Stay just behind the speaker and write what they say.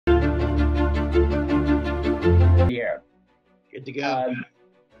Good to go. Uh,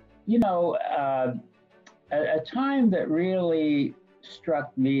 you know, a time that really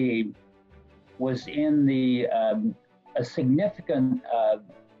struck me was in the a significant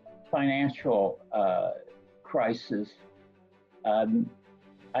financial crisis. Um,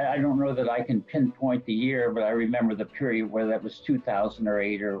 I don't know that I can pinpoint the year, but I remember the period where that was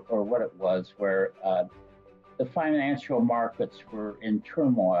 2008 or what it was, where the financial markets were in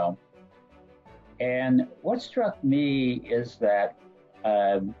turmoil. And what struck me is that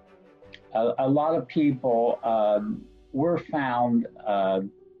a lot of people were found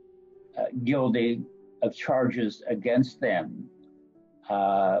guilty of charges against them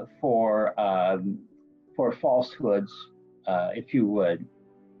for falsehoods, if you would.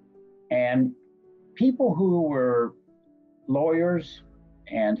 And people who were lawyers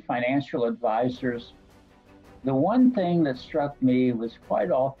and financial advisors, the one thing that struck me was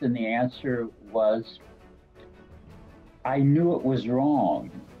quite often the answer was, I knew it was wrong,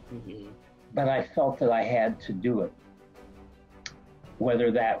 but I felt that I had to do it.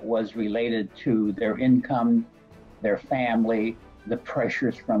 Whether that was related to their income, their family, the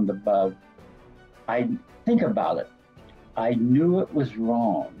pressures from above. I think about it. I knew it was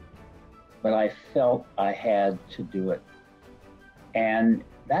wrong, but I felt I had to do it. And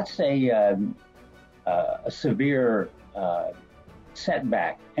that's a severe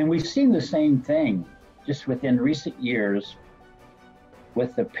setback. And we've seen the same thing just within recent years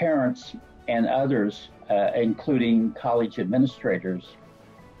with the parents and others, including college administrators,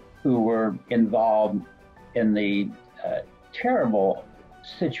 who were involved in the terrible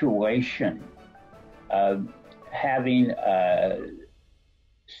situation of having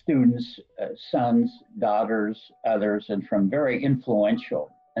students, sons, daughters, others, and from very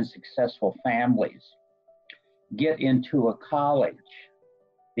influential and successful families get into a college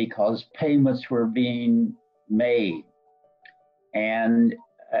because payments were being made. And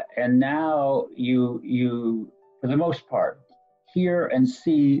now you for the most part hear and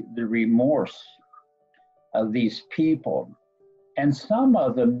see the remorse of these people, and some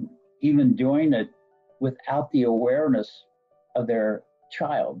of them even doing it without the awareness of their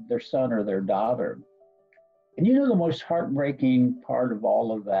child, their son or their daughter. And you know, the most heartbreaking part of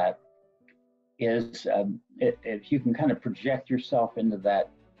all of that is if you can kind of project yourself into that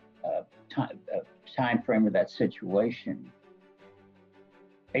time frame of that situation.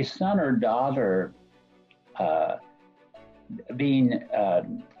 A son or daughter being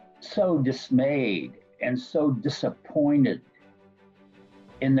so dismayed and so disappointed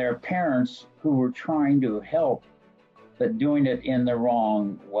in their parents who were trying to help, but doing it in the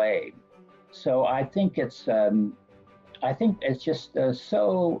wrong way. So I think it's just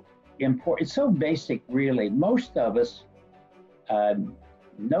so important. It's so basic, really. Most of us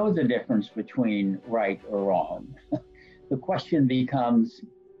know the difference between right or wrong. The question becomes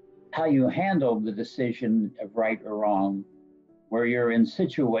how you handle the decision of right or wrong, where you're in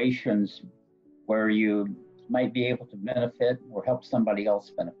situations where you might be able to benefit or help somebody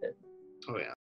else benefit. Oh, yeah.